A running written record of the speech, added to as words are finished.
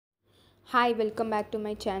Hi, welcome back to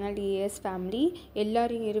my channel ES family.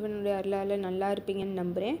 எல்லாரும் இறைவனுடைய அருளால நல்லா இருப்பீங்கன்னு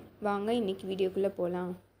நம்புறேன். வாங்க இன்னைக்கு வீடியோக்குள்ள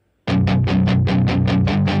போலாம்.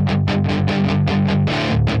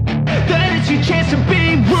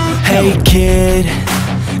 Hey kid,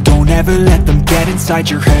 don't ever let them get inside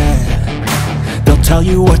your head. They'll tell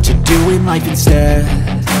you what to do in life instead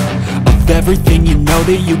of everything you know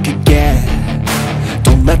that you could get.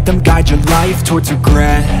 Don't let them guide your life towards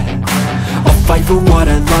regret. I'll fight for what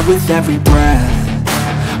I love with every breath.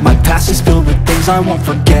 My past is filled with things I won't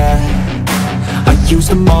forget. I use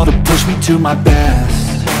them all to push me to my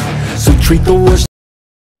best. So treat the worst.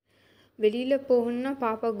 வெளியில போகணும்னா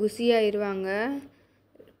பாப்பா குசி ஆயிருவாங்க.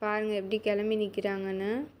 பாருங்க எப்படி கிளம்பி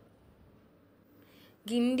நிக்கறாங்கன்னு.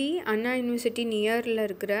 கிண்டி அண்ணா university நியர்ல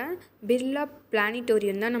இருக்கிற Birla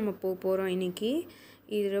planetarium தான் நம்ம போறோம் இன்னைக்கு.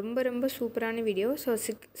 இது ரொம்ப சூப்பரான வீடியோ. சோ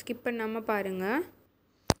ஸ்கிப் பண்ணாம பாருங்க.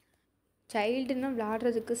 சைல்டுனா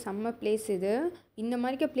விளையாடுறதுக்கு செம்ம பிளேஸ் இது. இந்த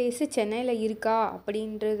மாதிரி பிளேஸ் சென்னையில இருக்கா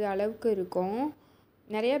அப்படின்றது அளவுக்கு இருக்கும்.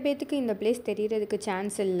 நிறைய பேருக்கு இந்த பிளேஸ் தெரியறதுக்கு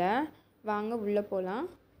சான்ஸ் இல்ல. வாங்க உள்ள போலாம்.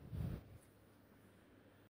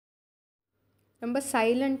 ரொம்ப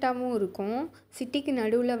சைலண்டாவும் இருக்கும். சிட்டிக்கு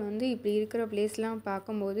நடுவுல வந்து இப்படி இருக்கிற பிளேஸ்லாம்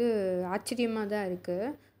பாக்கும்போது ஆச்சரியமா தான் இருக்கு.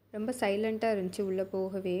 ரொம்ப சைலண்டா இருந்துச்சு உள்ள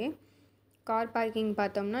போகவே. கார் பார்க்கிங்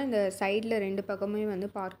பார்த்தோம்னா இந்த சைடுல ரெண்டு பக்கமே வந்து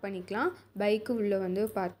பார்க் பண்ணிக்கலாம். பைக் உள்ள வந்து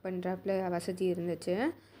பார்க் பண்றப்பல வசதி இருந்துச்சு.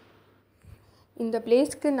 இந்த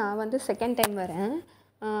பிளேஸ்க்கு நான் வந்து செகண்ட் டைம் வரேன்.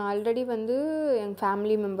 ஆல்ரெடி வந்து என்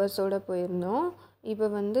ஃபேமிலி மெம்பர்ஸோட போயிருந்தோம். இப்போ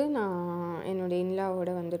வந்து நான் என்னோட இன்லாவோட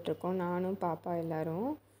வந்துட்டு இருக்கோம். நானும் பாப்பா எல்லாரும்.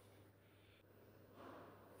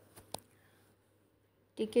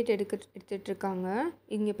 டிக்கெட் எடுத்துட்டு இருக்காங்க.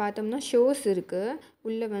 இங்க பார்த்தோம்னா ஷோஸ் இருக்கு.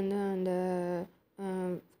 உள்ள வந்து அந்த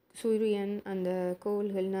சூரியன் அந்த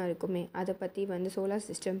கோள்கள்னா இருக்குமே அத பத்தி வந்து சோலார்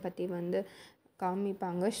சிஸ்டம் பத்தி வந்து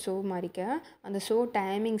காமிப்பாங்க ஷோ மாதிரிக்க. அந்த ஷோ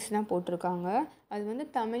டைமிங்ஸ்லாம் போட்டிருக்காங்க. அது வந்து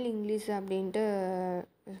தமிழ் இங்கிலீஷ் அப்படின்ட்டு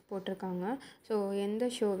போட்டிருக்காங்க. ஸோ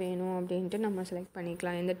எந்த ஷோ வேணும் அப்படின்ட்டு நம்ம செலக்ட்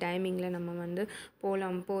பண்ணிக்கலாம். எந்த டைமிங்ல நம்ம வந்து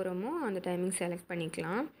போறோமோ அந்த டைமிங் செலக்ட்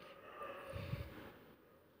பண்ணிக்கலாம்.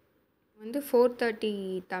 வந்து 4:30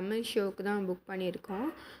 தமிழ் ஷோக்கு தான் புக் பண்ணியிருக்கோம்.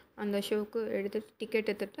 அந்த ஷோக்கு டிக்கெட்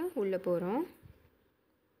எடுத்துட்டு உள்ள போறோம்.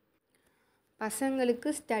 பசங்களுக்கு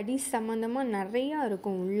ஸ்டடீஸ் சம்பந்தமா நிறைய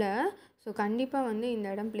இருக்கும் உள்ள. ஸோ கண்டிப்பா வந்து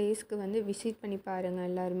இந்த இடம் பிளேஸ்க்கு வந்து விசிட் பண்ணி பாருங்க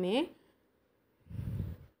எல்லாருமே.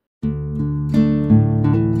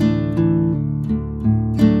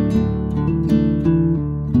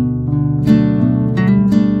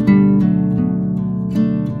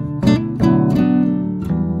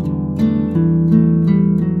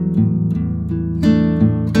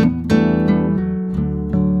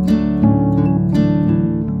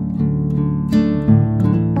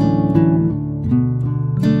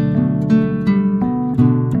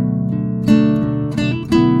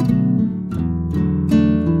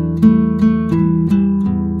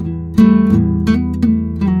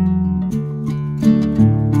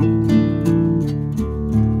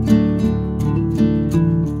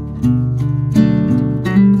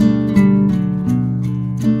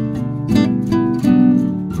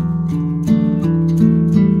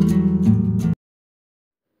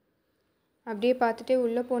 அப்படியே பார்த்துட்டே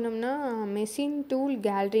உள்ள போனோம்னா மெஷின் டூல்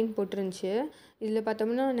கேலரின்னு போட்டுருந்துச்சு. இதில்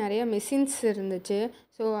பார்த்தோம்னா நிறைய மெஷின்ஸ் இருந்துச்சு.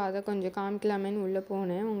 ஸோ அதை கொஞ்சம் காமிக்கலாமேன்னு உள்ளே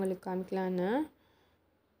போனேன். உங்களுக்கு காமிக்கலான்னு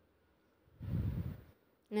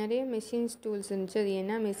நிறைய மெஷின்ஸ் டூல்ஸ் இருந்துச்சு. அது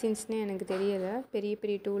என்ன மெஷின்ஸ்னே எனக்கு தெரியலை.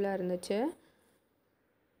 பெரிய டூலாக இருந்துச்சு.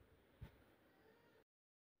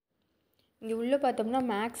 இங்கே உள்ளே பார்த்தோம்னா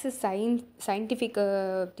மேக்ஸு சயின்டிஃபிக்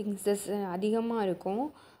திங்ஸஸ் அதிகமாக இருக்கும்.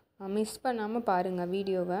 மிஸ் பண்ணாமல் பாருங்கள்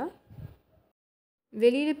வீடியோவை.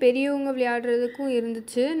 வெளியில் பெரியவங்க விளையாடுறதுக்கும்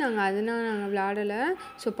இருந்துச்சு. நாங்கள் விளையாடலை.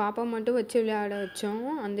 ஸோ பாப்பா மட்டும் வச்சு விளையாட வச்சோம்.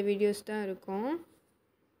 அந்த வீடியோஸ் தான் இருக்கும்.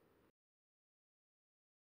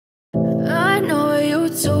 I know you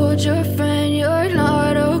told your friend you're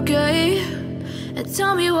not okay, and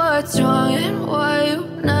tell me what's wrong and why you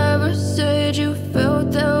never said you felt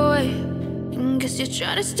that way. And guess you're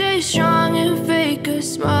trying to stay strong and fake a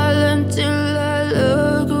smile until I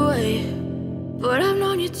look away. But I've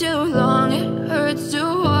known you too long, it hurts to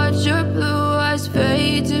watch your blue eyes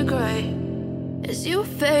fade to gray as you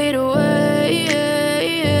fade away,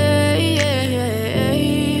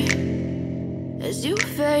 as you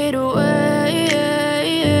fade away.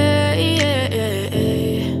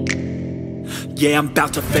 Yeah, I'm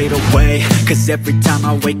about to fade away, 'cause every time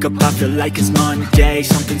I wake up I feel like it's Monday.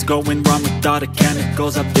 Something's going wrong with all the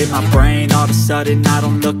chemicals up in my brain. All of a sudden I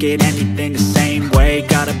don't look at anything the same way.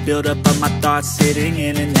 Gotta build up of my thoughts sitting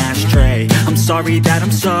in an ashtray. I'm sorry that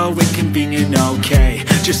I'm so inconvenient, okay.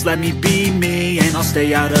 Just let me be me and I'll stay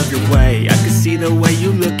out of your way. I can see the way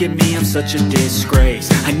you look at me, I'm such a disgrace.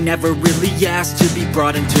 I never really asked to be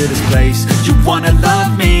brought into this place. You wanna love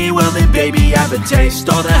me? Well then baby have a taste.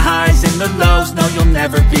 All the highs and the lows, no you'll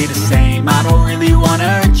never be the same. I don't really wanna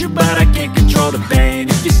hurt you but I can't control the pain.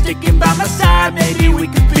 If you're sticking by my side, maybe we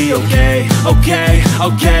could be okay.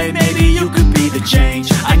 Okay, maybe you could be the change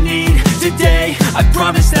I need today. I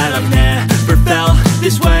promise that I've never felt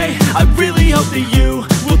this way. I really hope that you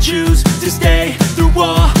will choose to stay through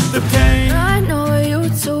all the pain. I know you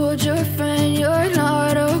told your friend you're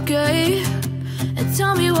not okay, and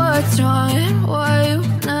tell me what's wrong and why you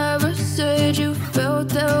never said you felt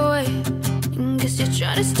that way. Guess you're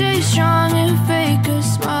trying to stay strong and fake a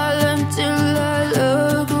smile until I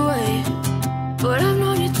look away. But I've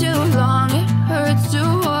known you too long, it hurts to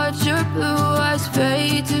watch your blue eyes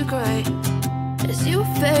fade to grey as you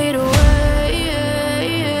fade away.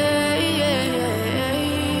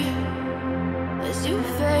 As you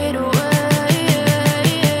fade away.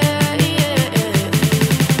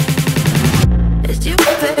 As you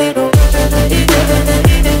fade away.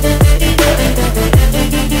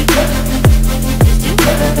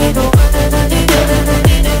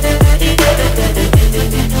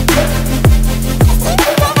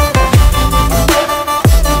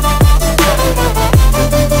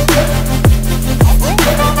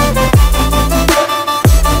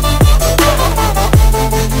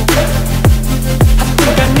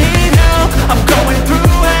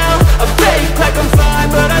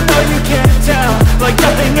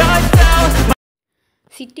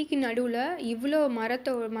 சிட்டிக்கு நடுவில் இவ்வளோ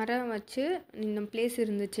மரம் வச்சு இந்த place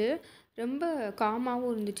இருந்துச்சு. ரொம்ப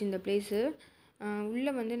காமாகவும் இருந்துச்சு இந்த பிளேஸு.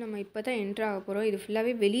 உள்ளே வந்து நம்ம இப்போ தான் என்ட்ரு ஆக போகிறோம். இது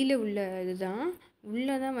ஃபுல்லாகவே வெளியில் உள்ள இது தான்.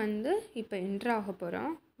 உள்ளே தான் வந்து இப்போ என்ட்ரு ஆக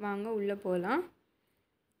போகிறோம். வாங்க உள்ளே போகலாம்.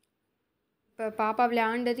 இப்போ பாப்பா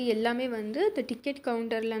விளையாண்டது எல்லாமே வந்து இந்த டிக்கெட்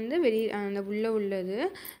கவுண்டர்லேருந்து அந்த உள்ளே உள்ளது.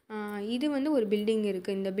 இது வந்து ஒரு பில்டிங்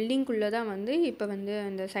இருக்குது. இந்த பில்டிங்குள்ளே தான் வந்து இப்போ வந்து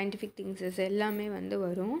அந்த சயின்டிஃபிக் திங்ஸஸ் எல்லாமே வந்து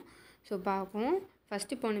வரும். ஸோ பார்ப்போம்.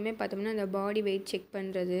 ஃபஸ்ட்டு போனோமே பார்த்தோம்னா இந்த பாடி வெயிட் செக்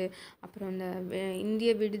பண்ணுறது, அப்புறம் இந்த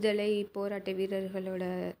இந்திய விடுதலை போராட்ட வீரர்களோட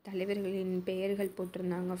தலைவர்களின் பெயர்கள்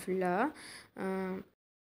போட்டிருந்தாங்க ஃபுல்லாக.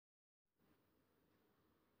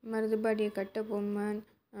 மருதுபாடிய கட்டபொம்மன்,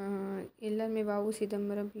 எல்லாருமே வ.உ.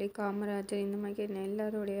 சிதம்பரம் பிள்ளை, காமராஜர், இந்த மாதிரி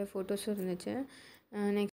எல்லாரோடைய ஃபோட்டோஸும் இருந்துச்சு.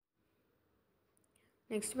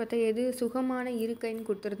 நெக்ஸ்ட் பார்த்தா எது சுகமான இருக்கைன்னு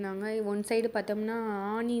கொடுத்துருந்தாங்க. ஒன் சைடு பார்த்தோம்னா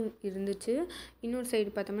ஆணி இருந்துச்சு, இன்னொரு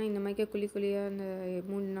சைடு பார்த்தோம்னா இந்த மாதிரி குழியாக அந்த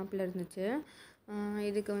 3 நாப்பில் இருந்துச்சு.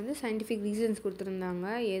 இதுக்கு வந்து சயின்டிஃபிக் ரீசன்ஸ் கொடுத்துருந்தாங்க,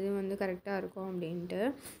 எது வந்து கரெக்டாக இருக்கும் அப்படின்ட்டு.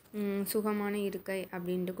 சுகமான இருக்கை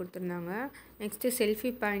அப்படின்ட்டு கொடுத்துருந்தாங்க. நெக்ஸ்ட்டு செல்ஃபி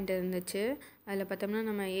பாயிண்ட் இருந்துச்சு. அதில் பார்த்தோம்னா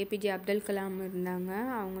நம்ம ஏபிஜே அப்துல் கலாம் இருந்தாங்க,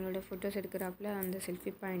 அவங்களோட ஃபோட்டோஸ் எடுக்கிறாப்புல அந்த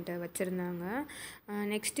செல்ஃபி பாயிண்ட்டை வச்சுருந்தாங்க.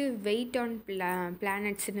 நெக்ஸ்ட்டு வெயிட் ஆன்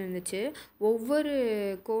பிளானட்ஸ்ன்னு இருந்துச்சு. ஒவ்வொரு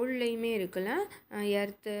கோள்லையுமே இருக்குல்ல,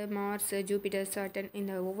 எர்த்து, மார்ஸு, ஜூபிட்டர், சாட்டன்,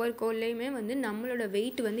 இந்த ஒவ்வொரு கோள்லையுமே வந்து நம்மளோட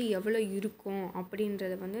வெயிட் வந்து எவ்வளோ இருக்கும்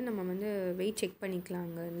அப்படின்றத வந்து நம்ம வந்து வெயிட் செக்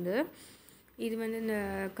பண்ணிக்கலாங்க இருந்து. இது வந்து இந்த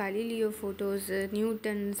கலீலியோ ஃபோட்டோஸு,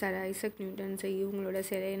 நியூட்டன்ஸ், ஐசக் நியூட்டன்ஸு இவங்களோட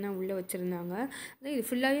சிலையெல்லாம் உள்ளே வச்சுருந்தாங்க. இது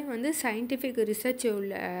ஃபுல்லாகவே வந்து சயின்டிஃபிக் ரிசர்ச்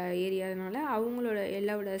உள்ள ஏரியானால அவங்களோட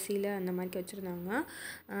எல்லாரோட சிலை அந்த மாதிரி வச்சுருந்தாங்க.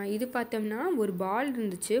 இது பார்த்தோம்னா ஒரு பால்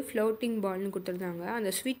இருந்துச்சு, ஃப்ளோட்டிங் பால்னு கொடுத்துருந்தாங்க.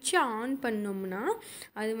 அந்த ஸ்விட்சை ஆன் பண்ணோம்னா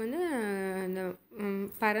அது வந்து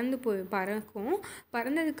அந்த பறக்கும்.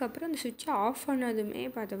 பறந்ததுக்கப்புறம் அந்த ஸ்விட்சை ஆஃப் பண்ணதுமே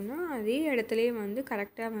பார்த்தோம்னா அதே இடத்துலையே வந்து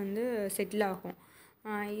கரெக்டாக வந்து செட்டில் ஆகும்.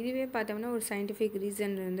 இதுவே பார்த்தோம்னா ஒரு சயின்டிஃபிக்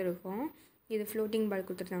ரீசன் இருந்திருக்கும். இது ஃப்ளோட்டிங் பால்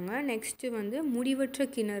கொடுத்துருந்தாங்க. நெக்ஸ்ட்டு வந்து முடிவற்ற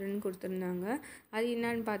கிணறுன்னு கொடுத்துருந்தாங்க. அது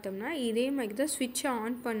என்னன்னு பார்த்தோம்னா இதே மாதிரி தான் ஸ்விட்சை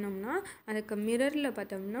ஆன் பண்ணோம்னா அதுக்கு மிரரில்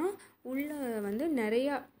பார்த்தோம்னா உள்ளே வந்து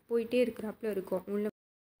நிறையா போயிட்டே இருக்கிறாப்புல இருக்கும்.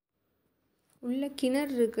 உள்ள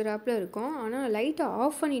கிணறு இருக்கிறாப்புல இருக்கும். ஆனால் லைட்டை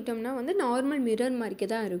ஆஃப் பண்ணிட்டோம்னா வந்து நார்மல் மிரர்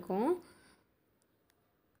மாதிரிக்கே தான் இருக்கும்.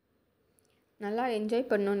 நல்லா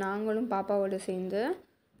என்ஜாய் பண்ணோம் நாங்களும் பாப்பாவோடு சேர்ந்து.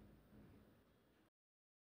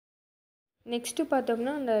 நெக்ஸ்ட்டு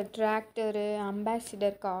பார்த்தோம்னா அந்த டிராக்டரு,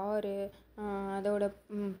 அம்பாசிடர் காரு, அதோட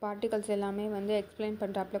பார்ட்டிகல்ஸ் எல்லாமே வந்து எக்ஸ்பிளைன்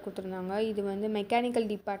பண்ணுறாப்புல கொடுத்துருந்தாங்க. இது வந்து மெக்கானிக்கல்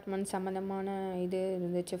டிபார்ட்மெண்ட் சம்மந்தமான இது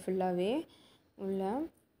இருந்துச்சு ஃபுல்லாகவே உள்ள.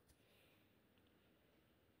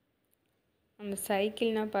 அந்த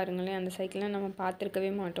சைக்கிள்னால் பாருங்களேன், அந்த சைக்கிள்னால் நம்ம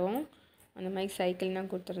பார்த்துருக்கவே மாட்டோம். அந்த மாதிரி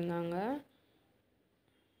சைக்கிள்னால் கொடுத்துருந்தாங்க.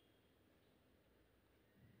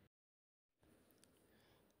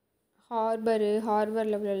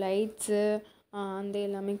 ஹார்பரில் உள்ள லைட்ஸு, அந்த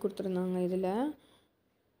எல்லாமே கொடுத்துருந்தாங்க. இதில்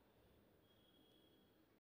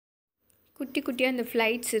குட்டி குட்டியாக அந்த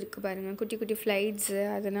ஃப்ளைட்ஸ் இருக்குது பாருங்கள், குட்டி குட்டி ஃப்ளைட்ஸு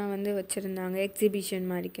அதெல்லாம் வந்து வச்சுருந்தாங்க எக்ஸிபிஷன்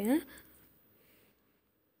மாதிரிக்கு.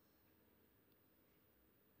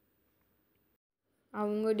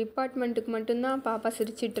 அவங்க டிபார்ட்மெண்ட்டுக்கு மட்டும்தான் பாப்பா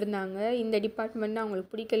சிரிச்சிட்டு இருந்தாங்க. இந்த டிபார்ட்மெண்ட்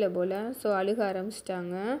அவங்களுக்கு பிடிக்கல போல், ஸோ அழுக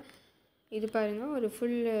ஆரம்பிச்சிட்டாங்க. இது பாருங்கள், ஒரு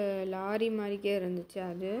ஃபுல் லாரி மாதிரிக்கே இருந்துச்சு.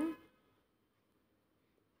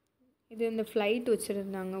 இது இந்த ஃப்ளைட்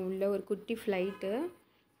வச்சுருந்தாங்க உள்ள, ஒரு குட்டி ஃப்ளைட்டு.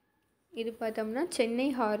 இது பார்த்தோம்னா சென்னை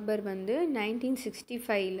ஹார்பர் வந்து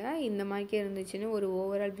 1965 இந்த மாதிரிக்கே இருந்துச்சுன்னு ஒரு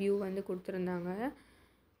ஓவரால் வியூ வந்து கொடுத்துருந்தாங்க.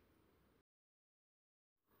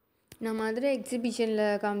 நான் மதுரை எக்ஸிபிஷனில்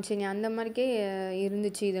காமிச்சேனே அந்த மாதிரிக்கே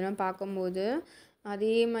இருந்துச்சு இதெல்லாம் பார்க்கும்போது.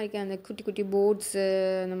 அதே மாதிரிக்கே அந்த குட்டி குட்டி போட்ஸு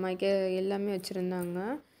அந்த மாதிரிக்கே எல்லாமே வச்சுருந்தாங்க.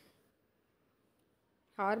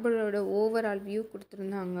 ஹார்பரோட ஓவரால் வியூ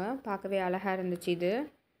கொடுத்துருந்தாங்க, பார்க்கவே அழகாக இருந்துச்சு இது.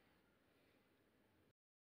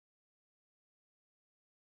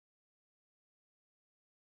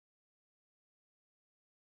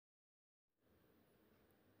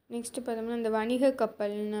 நெக்ஸ்ட்டு பார்த்தோம்னா இந்த வணிக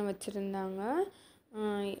கப்பல்னு வச்சுருந்தாங்க.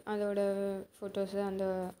 அதோட ஃபோட்டோஸு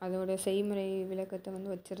அதோட செய்முறை விளக்கத்தை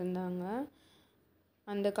வந்து வச்சுருந்தாங்க.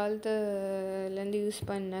 அந்த காலத்துலேருந்து யூஸ்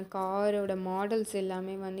பண்ண காரோட மாடல்ஸ்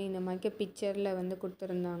எல்லாமே வந்து இந்த மாதிரி பிக்சரில் வந்து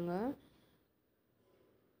கொடுத்துருந்தாங்க.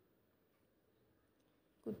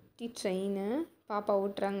 குட்டி ட்ரெயினு பாப்பா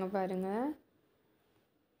ஓட்டுறாங்க பாருங்கள்.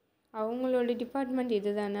 அவங்களோட டிபார்ட்மெண்ட்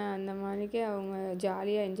இது தானே, அந்த மாதிரிக்கு அவங்க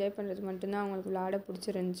ஜாலியாக என்ஜாய் பண்ணுறது மட்டும்தான் அவங்களுக்கு விளாட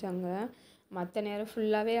பிடிச்சிருந்துச்சாங்க. மற்ற நேரம்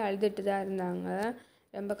ஃபுல்லாகவே அழுதுட்டு தான் இருந்தாங்க.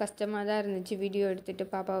 ரொம்ப கஷ்டமாக தான் இருந்துச்சு வீடியோ எடுத்துகிட்டு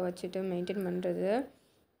பாப்பாவை வச்சுட்டு மெயின்டைன் பண்ணுறது.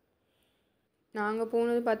 நாங்கள்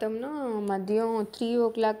போனது பார்த்தோம்னா மதியம் 3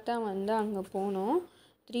 o'clock தான் வந்து அங்கே போனோம்.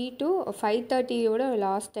 3 to 5:30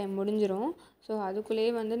 லாஸ்ட் டைம் முடிஞ்சிடும். ஸோ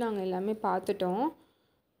அதுக்குள்ளேயே வந்து நாங்கள் எல்லாமே பார்த்துட்டோம்.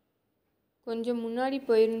 கொஞ்சம் முன்னாடி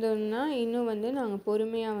போயிருந்தோம்னா இன்னும் வந்து நாங்கள்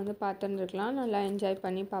பொறுமையாக வந்து பார்த்துருந்துருக்கலாம், நல்லா என்ஜாய்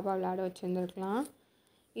பண்ணி பாப்பா விளையாட வச்சுருந்துருக்கலாம்.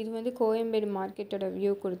 இது வந்து கோயம்பேடு மார்க்கெட்டோட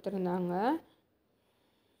வியூ கொடுத்துருந்தாங்க.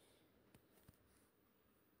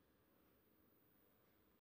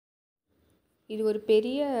 இது ஒரு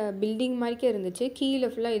பெரிய பில்டிங் மாதிரிக்கே இருந்துச்சு. கீழே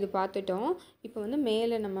ஃபுல்லாக இது பார்த்துட்டோம். இப்போ வந்து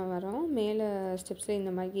மேலே நம்ம வரோம். மேலே ஸ்டெப்ஸில்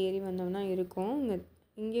இந்த மாதிரி ஏறி வந்தோம்னா இருக்கும்.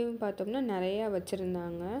 இங்கேயும் பார்த்தோம்னா நிறையா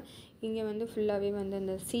வச்சுருந்தாங்க. இங்கே வந்து ஃபுல்லாகவே வந்து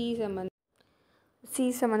அந்த சி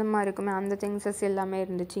சம்மந்தமாக இருக்குமே அந்த திங்ஸஸ் எல்லாமே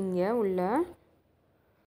இருந்துச்சு இங்கே உள்ள.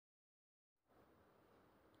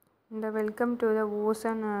 இந்த வெல்கம் டு த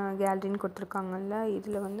ஓசன் கேலரின்னு கொடுத்துருக்காங்கல்ல,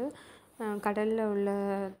 இதில் வந்து கடலில் உள்ள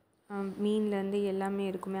மீன்லேருந்து எல்லாமே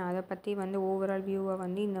இருக்குமே அதை பற்றி வந்து ஓவரால் வியூவை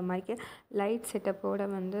வந்து இந்த மாதிரி லைட் செட்டப்போடு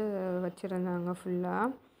வந்து வச்சுருந்தாங்க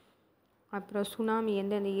ஃபுல்லாக. அப்புறம் சுனாமி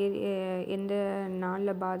எந்த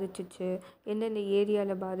நாளில் பாதிச்சிச்சு, எந்தெந்த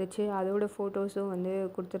ஏரியாவில் பாதிச்சு அதோட ஃபோட்டோஸும் வந்து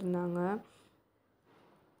கொடுத்துருந்தாங்க.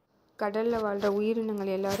 கடலில் வாழ்கிற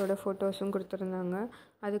உயிரினங்கள் எல்லாரோட ஃபோட்டோஸும் கொடுத்துருந்தாங்க.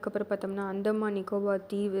 அதுக்கப்புறம் பார்த்தோம்னா அந்தமான் நிக்கோபார்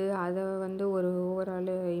தீவு அதை வந்து ஒரு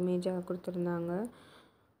ஓவரால் இமேஜாக கொடுத்துருந்தாங்க.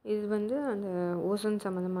 இது வந்து அந்த ஓசோன்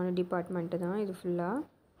சம்மந்தமான டிபார்ட்மெண்ட்டு தான் இது ஃபுல்லாக.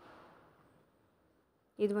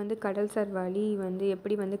 இது வந்து கடல் சார் வழி வந்து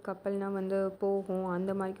எப்படி வந்து கப்பல்னால் வந்து போகும்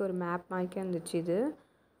அந்த மாதிரிக்கு ஒரு மேப் மாதிரிக்கே இருந்துச்சு இது.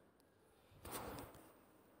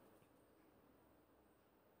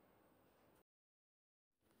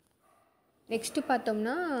 நெக்ஸ்ட்டு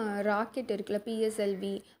பார்த்தோம்னா ராக்கெட் இருக்குல்ல,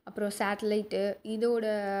 பிஎஸ்எல்வி, அப்புறம் சேட்டலைட்டு, இதோட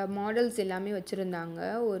மாடல்ஸ் எல்லாமே வச்சுருந்தாங்க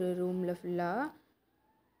ஒரு ரூமில் ஃபுல்லாக.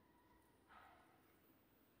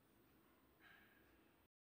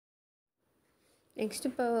 நெக்ஸ்ட்டு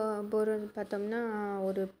இப்போ போகிறது பார்த்தோம்னா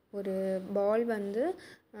ஒரு பால் வந்து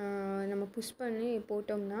நம்ம புஷ் பண்ணி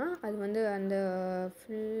போட்டோம்னா அது வந்து அந்த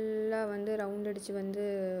ஃபுல்லாக வந்து ரவுண்ட் அடித்து வந்து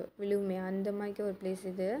விழுவுமே அந்த மாதிரிக்கே ஒரு பிளேஸ்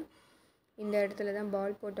இது. இந்த இடத்துல தான்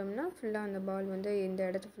பால் போட்டோம்னா ஃபுல்லாக அந்த பால் வந்து இந்த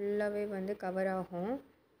இடத்து ஃபுல்லாகவே வந்து கவர் ஆகும்.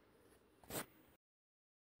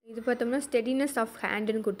 இது பார்த்தோம்னா ஸ்டெடினஸ் ஆஃப்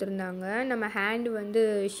ஹேண்டுன்னு கொடுத்துருந்தாங்க. நம்ம ஹேண்டு வந்து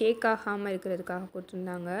ஷேக் ஆகாமல் இருக்கிறதுக்காக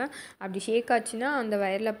கொடுத்துருந்தாங்க. அப்படி ஷேக் ஆச்சுன்னா அந்த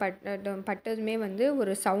வயரில் பட்டதுமே வந்து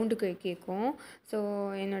ஒரு சவுண்டுக்கு கேட்கும். ஸோ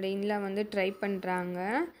என்னோடய இன்லா வந்து ட்ரை பண்ணுறாங்க,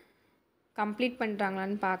 கம்ப்ளீட்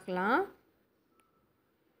பண்ணுறாங்களான்னு பார்க்கலாம்.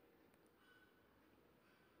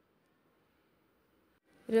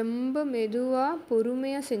 ரொம்ப மெதுவாக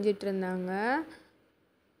பொறுமையாக செஞ்சிட்ருந்தாங்க.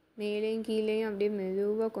 மேலேயும் கீழேயும் அப்படியே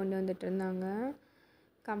மெதுவாக கொண்டு வந்துட்டுருந்தாங்க.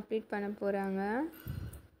 கம்ப்ளீட் பண்ண போகிறாங்க.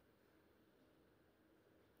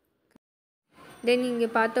 தென் இங்கே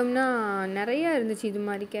பார்த்தோம்னா நிறையா இருந்துச்சு இது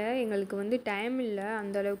மாதிரிக்க. எங்களுக்கு வந்து டைம் இல்லை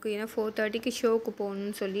அந்தளவுக்கு, ஏன்னா 4:30 ஷோவுக்கு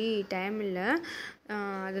போகணுன்னு சொல்லி டைம் இல்லை,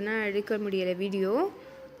 அதனால் எடுக்க முடியலை வீடியோ.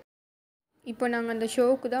 இப்போ நாங்கள் அந்த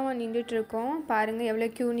ஷோவுக்கு தான் நின்றுட்டுருக்கோம். பாருங்கள் எவ்வளோ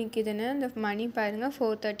க்யூ நிற்கிதுன்னு. இந்த மணி பாருங்கள்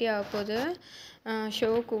 4:30 ஆகப்போகுது.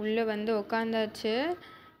 ஷோவுக்கு உள்ளே வந்து உக்காந்தாச்சு.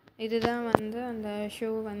 இதுதான் வந்து அந்த ஷோ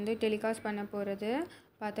வந்து டெலிகாஸ்ட் பண்ண போகிறது.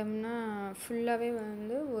 பார்த்தோம்னா ஃபுல்லாகவே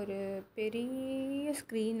வந்து ஒரு பெரிய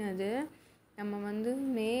ஸ்க்ரீன் அது. நம்ம வந்து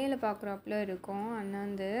மேலே பார்க்குறாப்புல இருக்கோம்.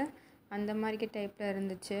 அண்ணாந்து அந்த மாதிரி டைப்பில்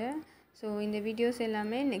இருந்துச்சு. ஸோ இந்த வீடியோஸ்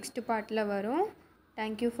எல்லாமே நெக்ஸ்ட் பார்ட்டில் வரும்.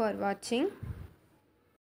 தேங்க்யூ ஃபார் வாட்சிங்.